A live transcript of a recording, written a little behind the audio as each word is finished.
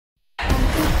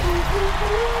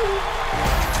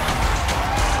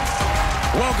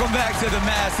Welcome back to the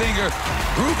Masked Singer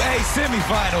Group A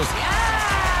semifinals.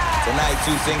 Yeah! Tonight,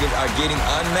 two singers are getting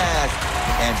unmasked,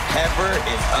 and Pepper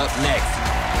is up next.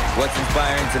 What's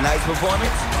inspiring tonight's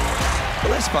performance?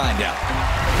 Well, let's find out.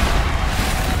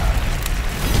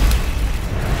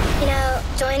 You know,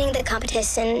 joining the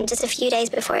competition just a few days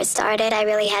before it started, I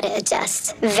really had to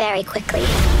adjust very quickly.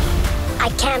 I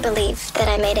can't believe that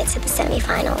I made it to the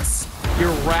semifinals.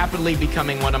 You're rapidly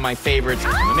becoming one of my favorites.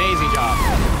 Amazing job.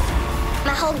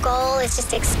 My whole goal is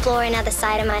just to explore another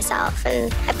side of myself,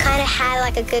 and I've kind of had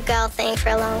like a good girl thing for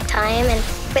a long time, and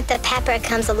with the Pepper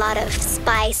comes a lot of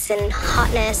spice and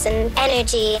hotness and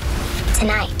energy.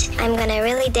 Tonight, I'm gonna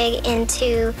really dig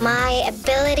into my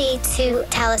ability to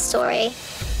tell a story.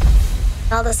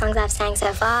 All the songs I've sang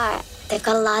so far, they've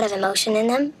got a lot of emotion in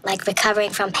them, like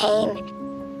recovering from pain.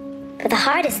 But the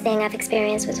hardest thing I've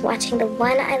experienced was watching the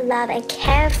one I love and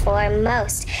care for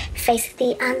most face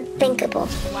the unthinkable.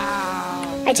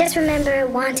 Wow. I just remember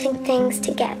wanting things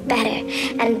to get better,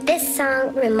 and this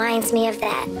song reminds me of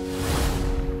that.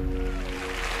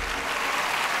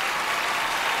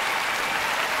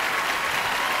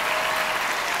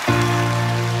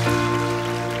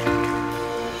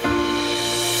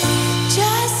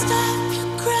 Just stop your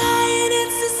crying,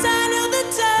 it's the sign of the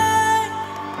time.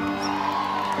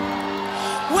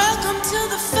 Welcome to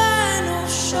the final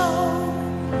show.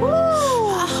 Woo!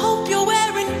 I hope you're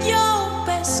wearing your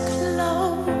best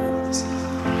clothes.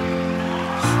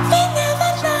 We never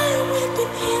learned we've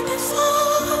been here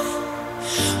before.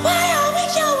 Why are we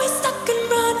always stuck and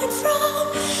running from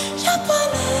your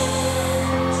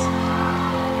bullets?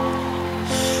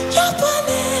 Your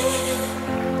bullets.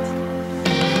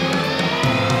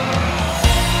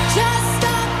 Just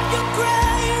stop your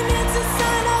crying, it's a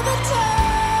sign of the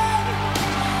time.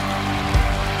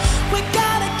 We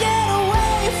gotta get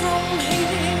away from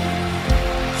here.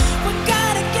 We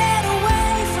gotta get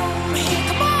away from here.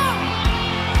 Come on.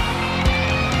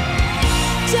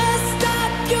 Just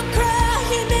stop your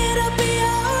crying, it'll be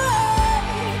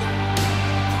alright.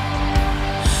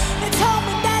 They told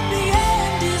me that the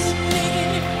end is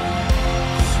near.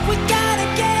 We gotta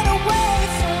get away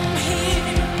from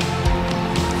here.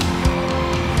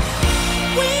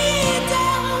 We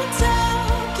don't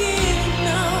talk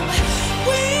enough.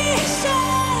 We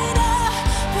should have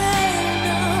been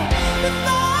known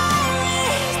before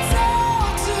it's all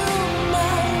too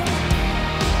much.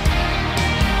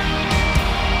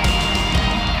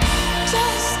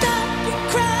 Just stop your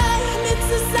crying, it's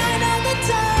a sign of the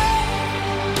time.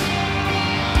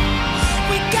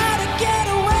 We gotta get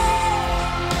away.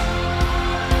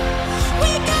 We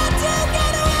got to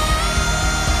get away.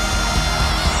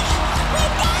 We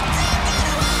got to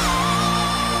get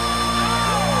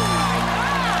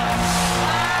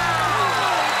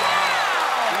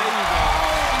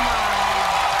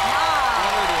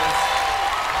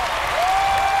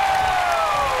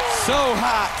So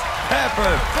hot,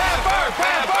 Pepper.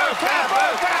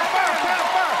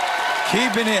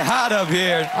 Keeping it hot up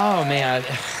here. Oh, man.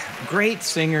 Great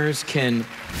singers can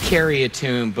carry a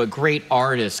tune, but great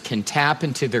artists can tap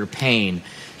into their pain.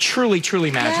 Truly,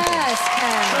 truly magical. Yes,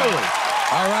 Ken. Truly.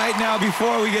 All right, now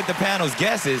before we get the panel's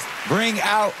guesses, bring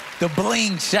out the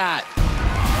bling shot.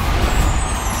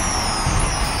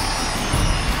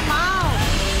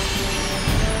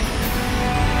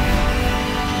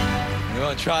 We're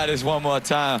gonna try this one more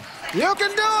time. You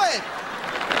can do it!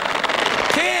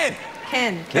 Ken,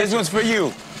 Ken. this one's for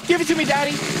you. Give it to me,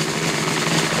 Daddy.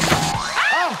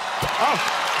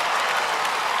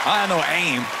 I have no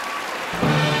aim.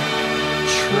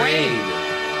 Train.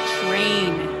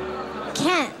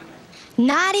 Can't.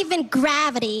 Not even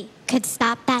gravity could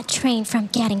stop that train from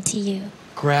getting to you.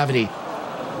 Gravity.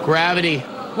 Gravity.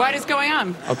 What is going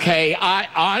on? Okay, I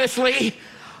honestly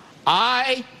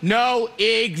know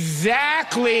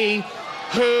exactly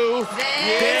who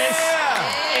this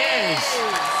is.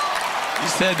 You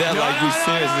said that like we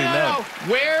seriously know.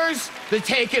 Where's the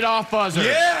take it off buzzer?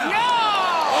 Yeah. No!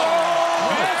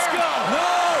 Let's go.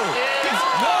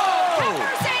 Pepper,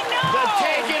 say no! The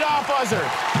take it off buzzer.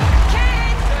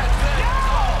 Ken! No!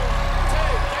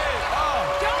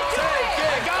 Don't do it!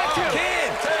 I got to.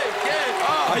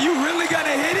 Are you really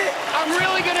gonna hit it? I'm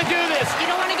really gonna do this. You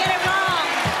don't want to get it wrong.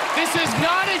 This is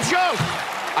not a joke.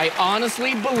 I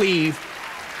honestly believe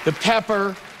the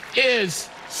Pepper is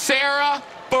Sarah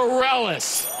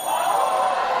Bareilles.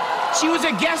 She was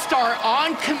a guest star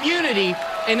on Community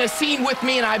in a scene with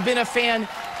me, and I've been a fan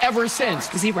ever since.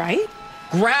 Is he right?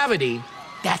 Gravity,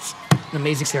 that's an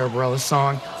amazing Sarah Bareilles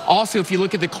song. Also, if you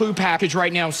look at the clue package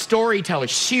right now, Storyteller,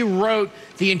 she wrote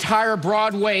the entire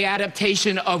Broadway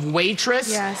adaptation of Waitress.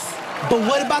 Yes. But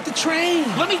what about the train?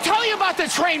 Let me tell you about the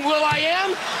train, Will I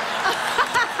Am.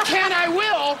 Can I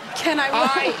Will? Can I Will?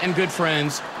 I am good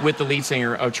friends with the lead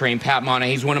singer of Train, Pat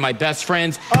Monahan. He's one of my best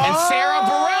friends. And Sarah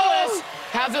Bareilles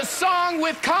has a song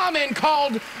with Common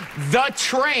called The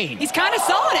Train. He's kind of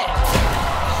selling it.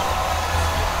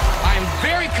 I'm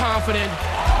very confident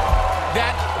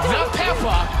that the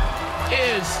Peppa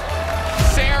is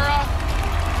Sarah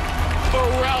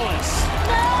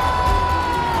Bareilles.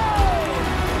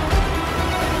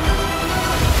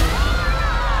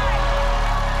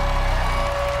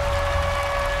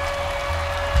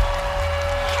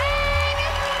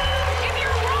 If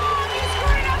you're wrong, you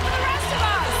screw it up for the rest of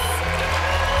us.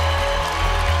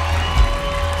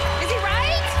 Is he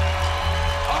right?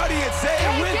 Audience, say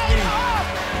it with Take me. it off!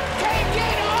 Take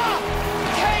it off!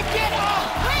 Take it off!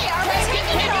 Wait, are we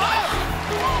taking it off?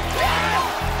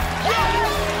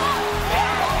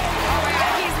 Oh my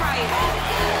God, he's right.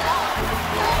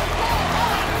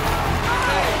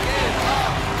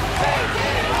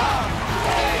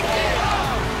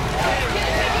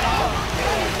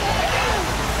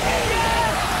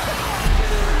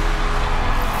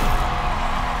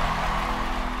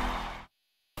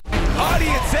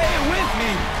 Audience, say it with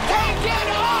me. Take it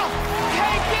off!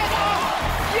 Take it off!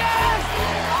 Yes!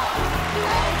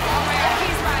 Oh my God,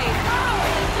 he's right.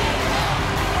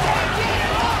 Take it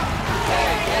off!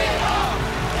 Take it off!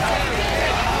 Take it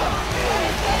off!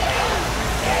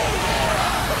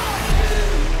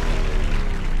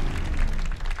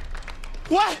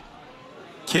 What?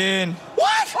 Ken,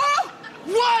 What?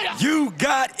 What? you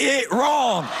got it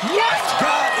wrong. What?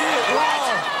 Got it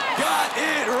wrong. Got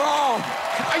it wrong.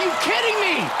 Are you kidding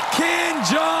me? Ken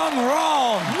Jong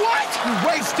wrong. What? You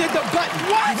wasted the button.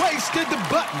 What? You wasted the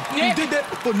button. Nick. You did that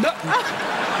for nothing.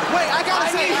 Wait, I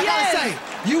gotta say,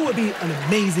 you would be an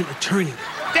amazing attorney.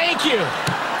 Thank you.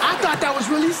 I thought that was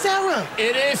really Sarah.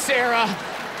 It is Sarah.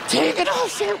 Take it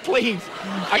off, Sarah, please.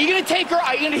 Are you gonna take her?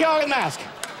 Are you gonna take off the mask?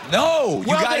 No, you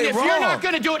Well, got then it if wrong. you're not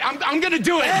gonna do it, I'm gonna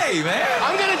do it. Hey, man.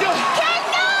 I'm gonna do it. Ken,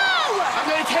 no! I'm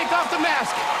gonna take off the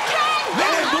mask. Ken,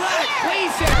 Men in Black.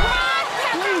 Please, Sarah. Run,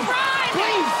 Pepper, Please, run!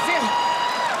 please, Sarah.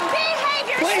 Behave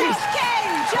yourself, Please. Ken!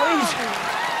 Please.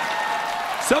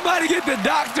 Somebody get the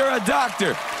doctor a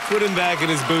doctor. Put him back in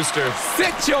his booster.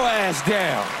 Sit your ass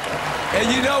down.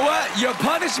 And you know what? Your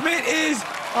punishment is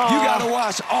you gotta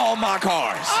wash all my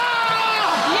cars.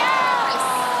 Yes!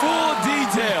 Full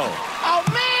detail. Oh,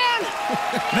 man.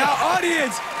 Now,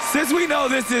 audience, since we know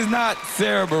this is not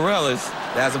Sarah Bareilles,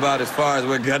 that's about as far as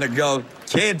we're gonna go.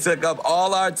 Ken took up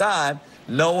all our time.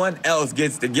 No one else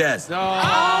gets to guess. Oh,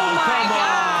 my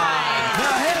God!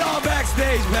 Now head on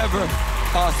backstage, Pepper.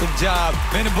 Awesome job.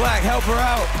 Men in Black, help her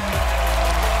out.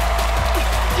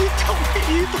 You told me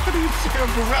you thought it was Sarah I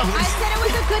Bareilles. said it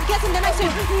was a good guess, and then I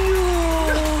said,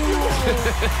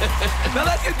 no. Now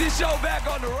let's get this show back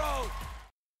on the road.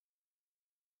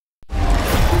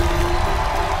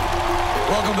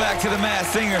 Welcome back to The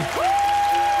Masked Singer.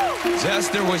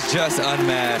 Jester was just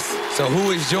unmasked. So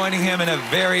who is joining him in a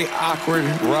very awkward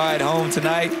ride home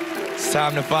tonight? It's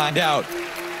time to find out.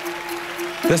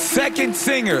 The second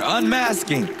singer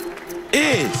unmasking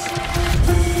is...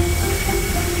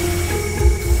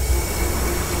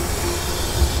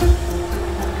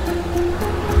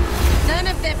 None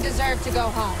of them deserve to go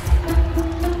home.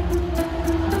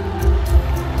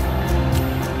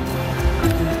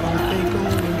 Are they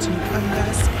going to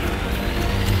unmask?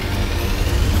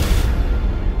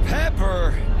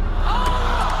 Pepper.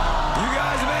 You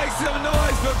guys make some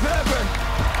noise for Pepper.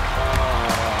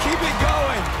 Keep it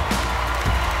going.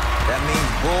 That means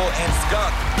Bull and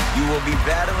Skunk, you will be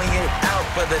battling it out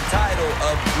for the title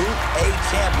of Group A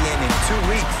champion in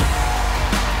 2 weeks.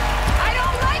 I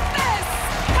don't like this!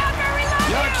 Pepper, we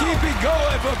love Y'all you! keep it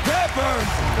going for Pepper.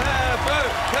 Pepper,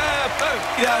 Pepper.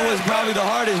 That was probably the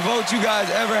hardest vote you guys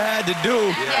ever had to do.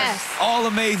 Yes. All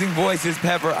amazing voices,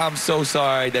 Pepper. I'm so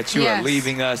sorry that you are Yes.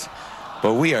 leaving us,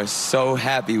 but we are so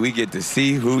happy we get to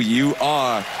see who you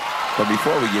are. But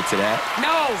before we get to that,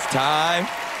 No. it's time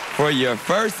for your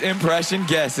first impression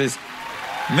guesses.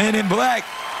 Men in Black,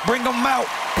 bring them out.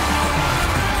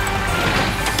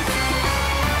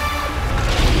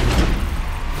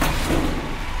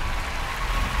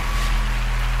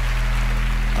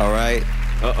 All right.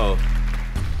 Uh-oh.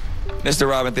 Mr.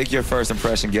 Robin, think your first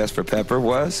impression guess for Pepper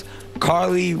was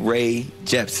Carly Rae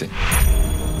Jepsen.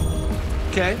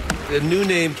 Okay. A new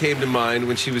name came to mind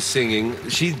when she was singing.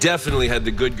 She definitely had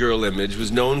the good girl image,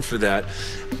 was known for that.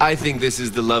 I think this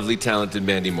is the lovely, talented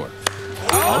Mandy Moore.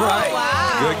 All right.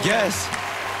 wow. Good guess.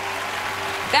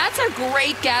 That's a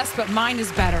great guess, but mine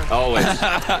is better. Always.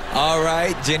 All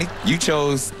right, Jenny, you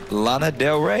chose Lana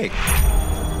Del Rey.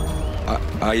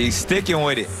 Are you sticking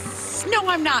with it? No,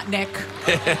 I'm not, Nick.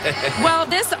 Well,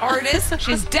 this artist,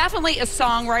 she's definitely a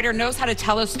songwriter, knows how to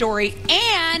tell a story,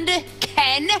 and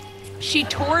Ken, she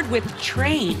toured with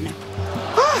Train.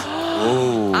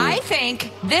 I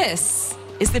think this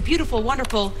is the beautiful,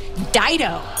 wonderful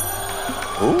Dido.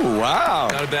 Ooh, wow.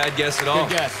 Not a bad guess at all.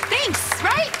 Good guess. Thanks,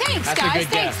 right? Thanks, That's a guys. good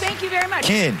Thanks. guess. Thank you very much.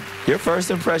 Ken, your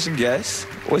first impression guess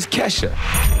was Kesha.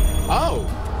 Oh.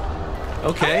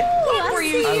 Okay. What were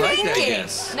you I like that thinking?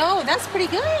 guess. No, that's pretty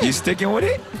good. You sticking with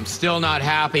it? I'm still not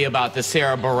happy about the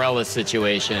Sarah Bareilles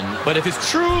situation. But if it's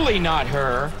truly not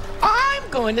her, I'm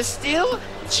going to steal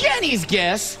Jenny's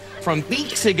guess from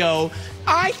weeks ago.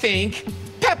 I think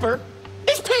Pepper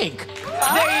is pink. There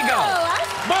you go. I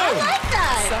Boom. like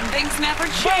that. Some things never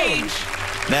change.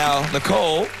 Now,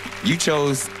 Nicole, you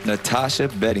chose Natasha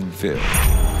Bedingfield. Oh,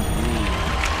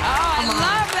 I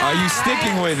love that. Are you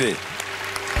sticking with it?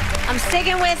 I'm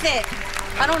sticking with it.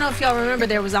 I don't know if y'all remember,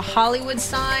 there was a Hollywood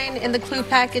sign in the clue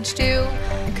package too,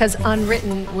 because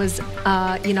Unwritten was,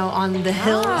 on the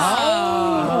hills.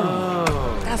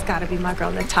 That's got to be my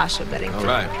girl, Natasha Bedingfield. All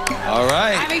right. All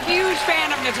right. I'm a huge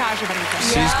fan of Natasha Bedingfield.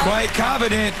 She's quite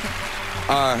confident.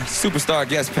 Our superstar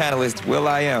guest panelist,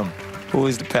 Will.i.am. Who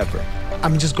is the Pepper?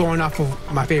 I'm just going off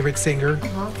of my favorite singer,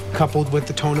 coupled with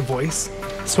the tone of voice.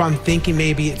 So I'm thinking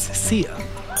maybe it's Sia.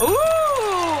 Ooh,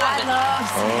 I love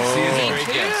See, it's a great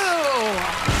guess.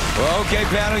 Well, okay,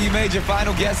 panel, you made your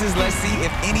final guesses. Let's see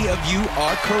if any of you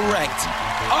are correct.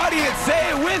 Audience, say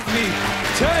it with me.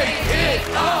 Take it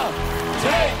off.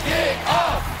 Take it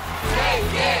off.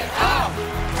 Take it off.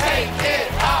 Take it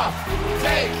off.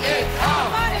 Take it off.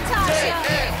 Come on, Natasha. Take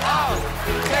it off.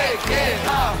 Take it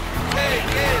off.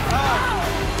 Take it off.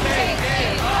 Take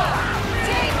it off.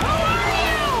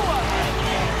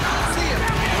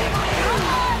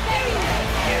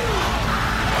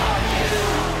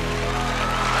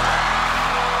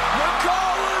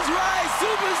 Nicole was right,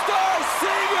 superstar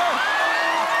singer.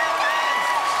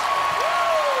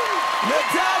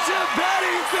 Natasha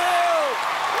Bedingfield.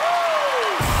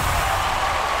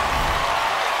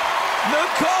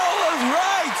 Nicole was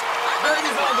right.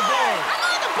 Baby's on the board.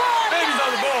 I'm on the board. Baby's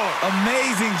on the board.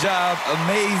 Amazing job,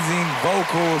 amazing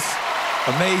vocals,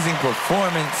 amazing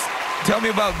performance. Tell me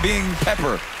about being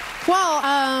Pepper. Well,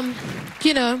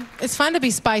 it's fun to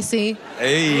be spicy.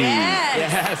 Hey.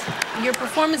 Yes. Your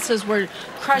performances were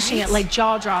crushing it, like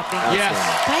jaw-dropping. Yes.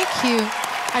 Thank you.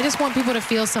 I just want people to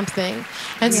feel something.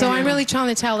 And so I'm really trying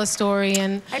to tell a story,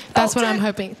 and that's what I'm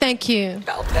hoping. Thank you.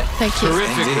 Thank you.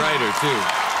 Terrific writer, too.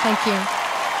 Thank you.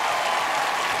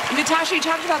 Natasha, you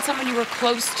talked about someone you were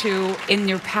close to in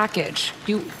your package.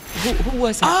 Who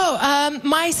was it? Oh,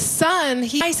 my son,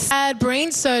 he had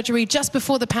brain surgery just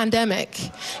before the pandemic.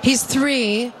 He's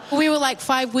 3. We were like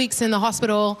 5 weeks in the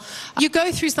hospital. You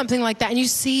go through something like that and you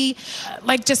see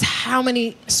just how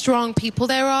many strong people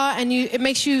there are, and it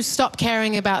makes you stop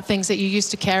caring about things that you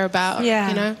used to care about.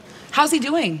 Yeah. How's he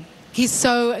doing? He's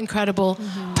so incredible.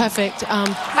 Perfect.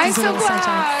 I'm he's so a little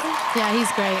sunshine. glad. Yeah,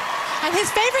 he's great. And his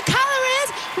favorite color is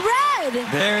red.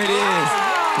 There it is.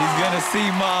 He's gonna see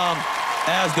Mom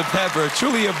as the Pepper.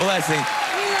 Truly a blessing.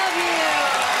 We love you.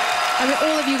 I mean,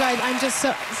 all of you guys, I'm just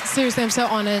seriously, I'm so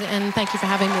honored, and thank you for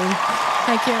having me.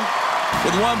 Thank you.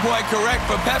 With 1 point correct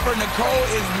for Pepper, Nicole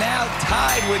is now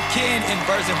tied with Ken in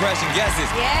first impression guesses.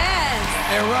 Yes.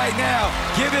 And right now,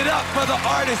 give it up for the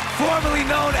artist formerly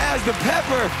known as the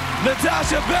Pepper,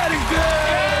 Natasha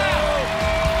Bedingfield.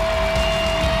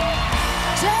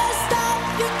 Just stop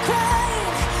your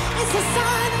crying. It's a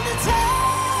sign of the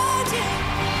turning.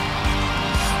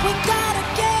 We gotta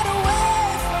get away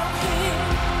from here.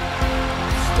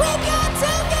 We got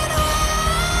to get away.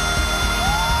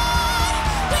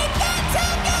 We got to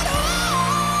get away.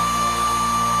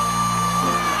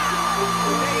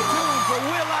 Stay tuned for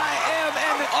Will.i.am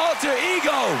and the Alter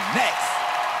Ego next.